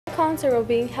concert will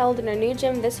be held in our new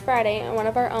gym this Friday, and one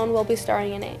of our own will be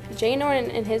starring in it. Jay Norton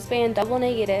and his band Double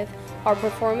Negative are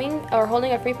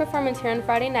holding a free performance here on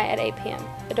Friday night at 8 p.m.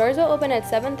 The doors will open at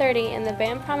 7:30, and the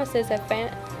band promises a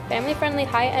family-friendly,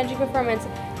 high-energy performance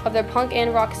of their punk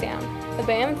and rock sound. The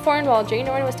band formed while Jay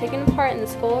Norton was taking part in the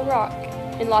School of Rock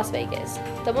in Las Vegas.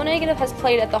 Double Negative has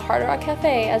played at the Hard Rock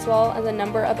Cafe as well as a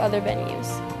number of other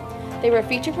venues. They were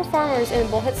featured performers in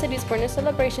Bullhead City's Winter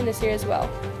Celebration this year as well.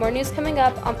 More news coming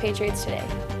up on Patriots Today.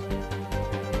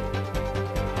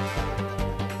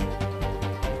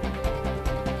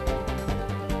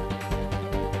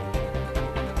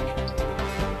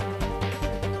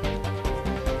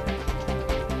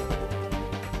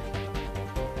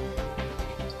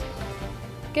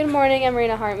 Good morning, I'm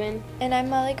Marina Hartman. And I'm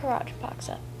Molly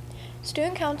Karajapaksa.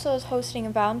 Student Council is hosting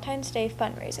a Valentine's Day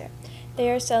fundraiser. They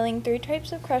are selling 3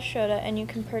 types of crushed soda, and you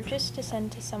can purchase to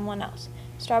send to someone else.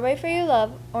 Strawberry for your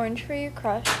love, orange for your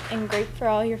crush, and grape for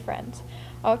all your friends.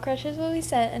 All crushes will be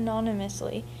sent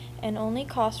anonymously and only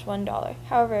cost $1.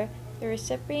 However, the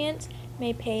recipients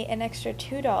may pay an extra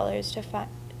 $2 to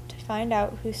find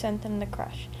out who sent them the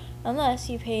crush, unless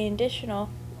you pay an additional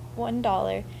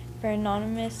 $1 for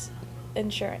anonymous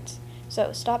insurance.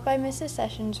 So stop by Mrs.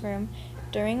 Sessions' room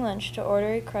during lunch to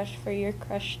order a crush for your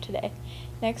crush today.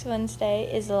 Next Wednesday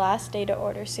is the last day to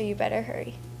order, so you better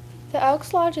hurry. The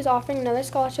Elks Lodge is offering another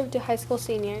scholarship to high school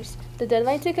seniors. The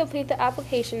deadline to complete the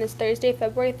application is Thursday,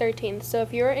 February 13th, so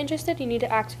if you are interested, you need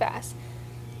to act fast.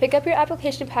 Pick up your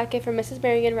application packet from Mrs.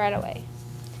 Marion right away.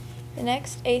 The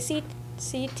next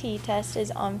ACT test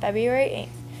is on February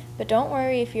 8th, but don't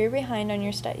worry if you're behind on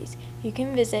your studies. You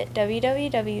can visit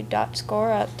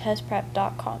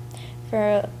www.scoreuptestprep.com for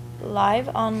a live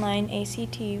online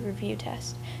ACT review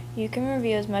test. You can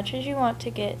review as much as you want to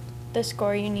get the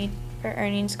score you need for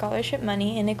earning scholarship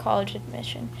money and a college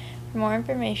admission. For more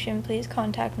information, please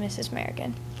contact Mrs.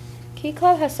 Merrigan. Key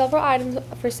Club has several items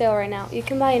for sale right now. You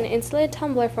can buy an insulated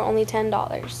tumbler for only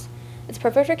 $10. It's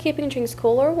perfect for keeping drinks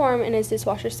cool or warm and is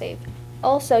dishwasher safe.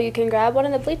 Also, you can grab one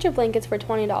of the bleacher blankets for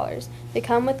 $20. They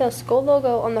come with a school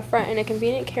logo on the front and a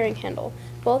convenient carrying handle.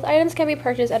 Both items can be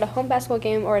purchased at a home basketball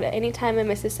game or at any time in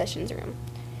Mrs. Sessions' room.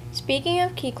 Speaking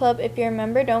of Key Club, if you're a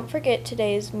member, don't forget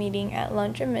today's meeting at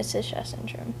lunch in Mrs.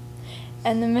 Sessions' room.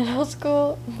 And the middle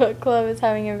school book club is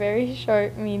having a very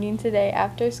short meeting today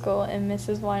after school in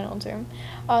Mrs. Weinald's room.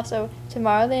 Also,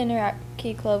 tomorrow the Interact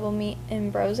Key Club will meet in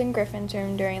Bros and Griffin's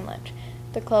room during lunch.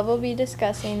 The club will be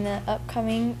discussing the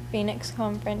upcoming Phoenix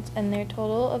conference and their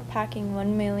total of packing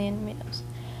 1 million meals.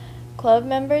 Club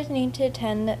members need to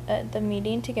attend the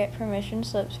meeting to get permission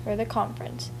slips for the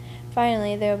conference.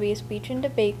 Finally, there will be a speech and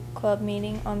debate club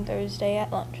meeting on Thursday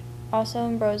at lunch, also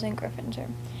in Bros and Griffin's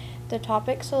room. The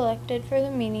topic selected for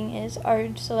the meeting is, are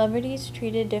celebrities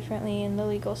treated differently in the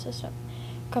legal system?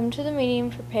 Come to the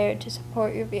meeting prepared to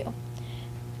support your view.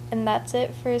 And that's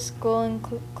it for school and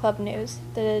club news.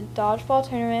 The dodgeball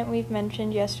tournament we've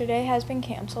mentioned yesterday has been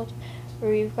canceled.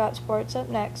 We've got sports up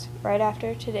next, right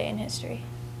after Today in History.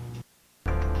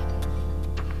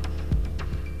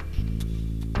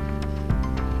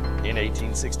 In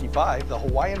 1865, the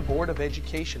Hawaiian Board of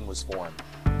Education was formed.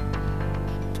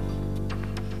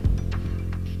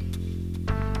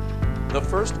 The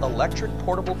first electric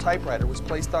portable typewriter was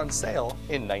placed on sale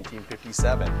in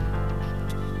 1957.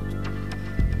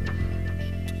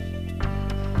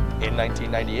 In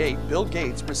 1998, Bill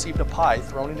Gates received a pie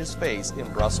thrown in his face in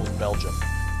Brussels, Belgium.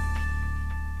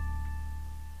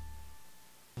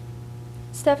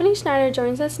 Stephanie Schneider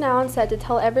joins us now on set to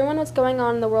tell everyone what's going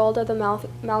on in the world of the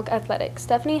Malk Athletics.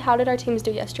 Stephanie, how did our teams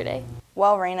do yesterday?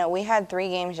 Well, Raina, we had 3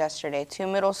 games yesterday, 2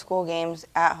 middle school games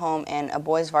at home and a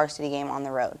boys varsity game on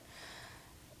the road.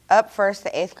 Up first,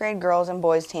 the 8th grade girls and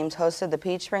boys teams hosted the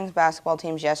Peach Springs basketball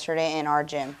teams yesterday in our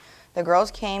gym. The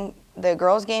girls game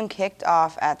kicked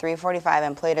off at 3:45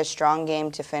 and played a strong game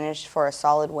to finish for a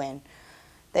solid win.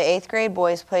 The 8th grade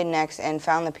boys played next and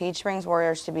found the Peach Springs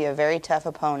Warriors to be a very tough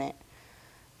opponent.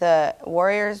 The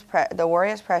Warriors'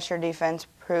 pressure defense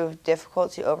proved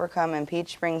difficult to overcome, and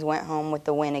Peach Springs went home with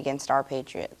the win against our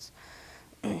Patriots.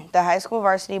 The high school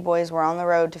varsity boys were on the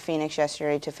road to Phoenix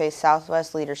yesterday to face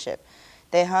Southwest Leadership.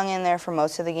 They hung in there for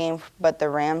most of the game, but the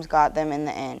Rams got them in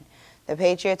the end. The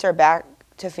Patriots are back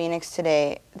to Phoenix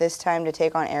today, this time to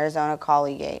take on Arizona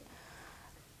College.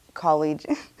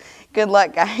 Good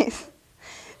luck, guys.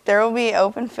 There will be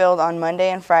open field on Monday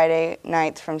and Friday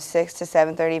nights from 6 to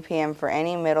 7:30 p.m. for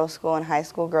any middle school and high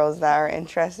school girls that are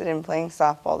interested in playing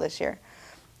softball this year.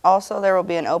 Also, there will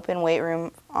be an open weight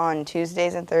room on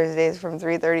Tuesdays and Thursdays from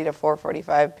 3:30 to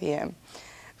 4:45 p.m.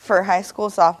 For high school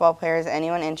softball players,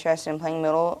 anyone interested in playing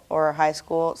middle or high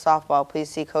school softball, please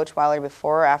see Coach Weiler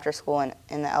before or after school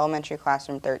in the elementary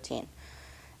classroom 13.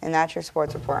 And that's your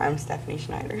sports report. I'm Stephanie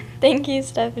Schneider. Thank you,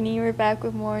 Stephanie. We're back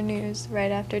with more news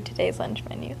right after today's lunch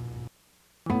menu.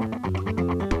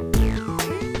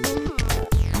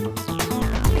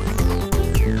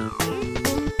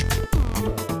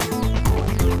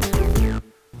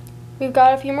 We've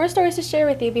got a few more stories to share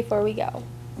with you before we go.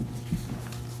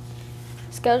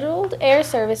 Scheduled air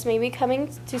service may be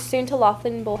coming soon to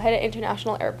Laughlin Bullhead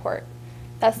International Airport.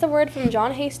 That's the word from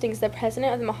John Hastings, the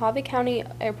president of the Mohave County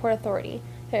Airport Authority.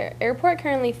 The airport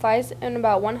currently flies in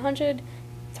about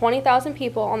 120,000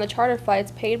 people on the charter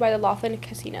flights paid by the Laughlin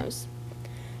casinos.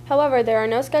 However, there are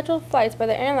no scheduled flights by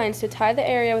the airlines to tie the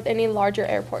area with any larger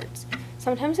airports.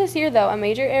 Sometime this year, though, a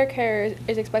major air carrier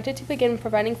is expected to begin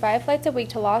providing 5 flights a week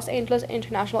to Los Angeles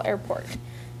International Airport.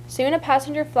 Soon, a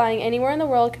passenger flying anywhere in the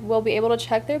world will be able to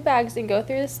check their bags and go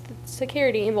through the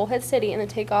security in Bullhead City and then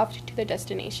take off to their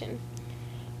destination.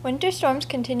 Winter storms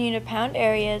continue to pound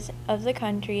areas of the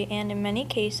country and, in many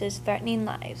cases, threatening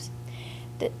lives.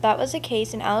 That was the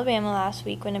case in Alabama last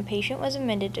week when a patient was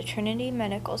admitted to Trinity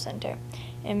Medical Center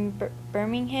in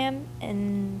Birmingham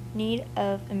in need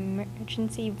of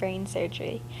emergency brain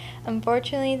surgery.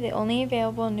 Unfortunately, the only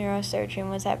available neurosurgeon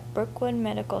was at Brookwood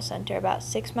Medical Center about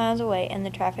 6 miles away, and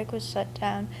the traffic was shut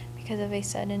down because of a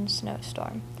sudden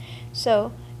snowstorm.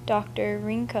 So, Dr.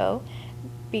 Rinko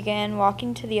began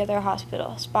walking to the other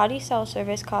hospital. Spotty cell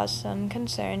service caused some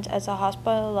concerns as the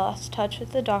hospital lost touch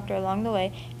with the doctor along the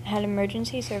way and had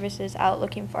emergency services out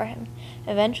looking for him.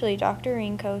 Eventually, Dr.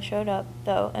 Rinko showed up,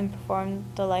 though, and performed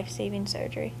the life-saving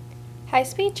surgery.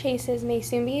 High-speed chases may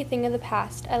soon be a thing of the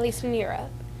past, at least in Europe.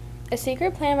 A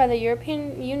secret plan by the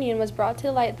European Union was brought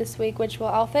to light this week, which will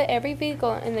outfit every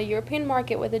vehicle in the European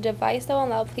market with a device that will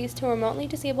allow police to remotely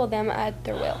disable them at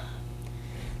their will.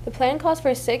 The plan calls for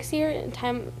a 6-year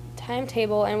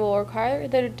timetable and will require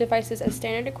the devices as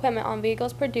standard equipment on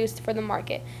vehicles produced for the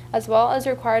market, as well as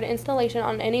required installation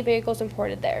on any vehicles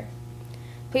imported there.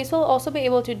 Police will also be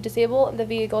able to disable the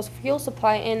vehicle's fuel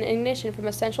supply and ignition from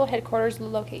a central headquarters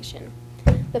location.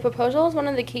 The proposal is one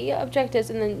of the key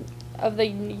objectives of the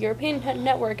European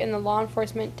network in the law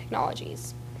enforcement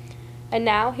technologies. And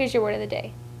now, here's your word of the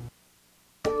day.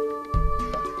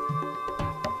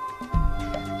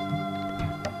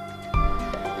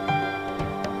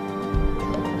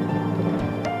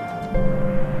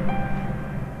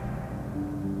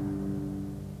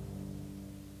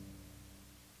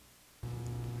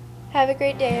 Have a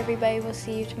great day, everybody. We'll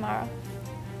see you tomorrow.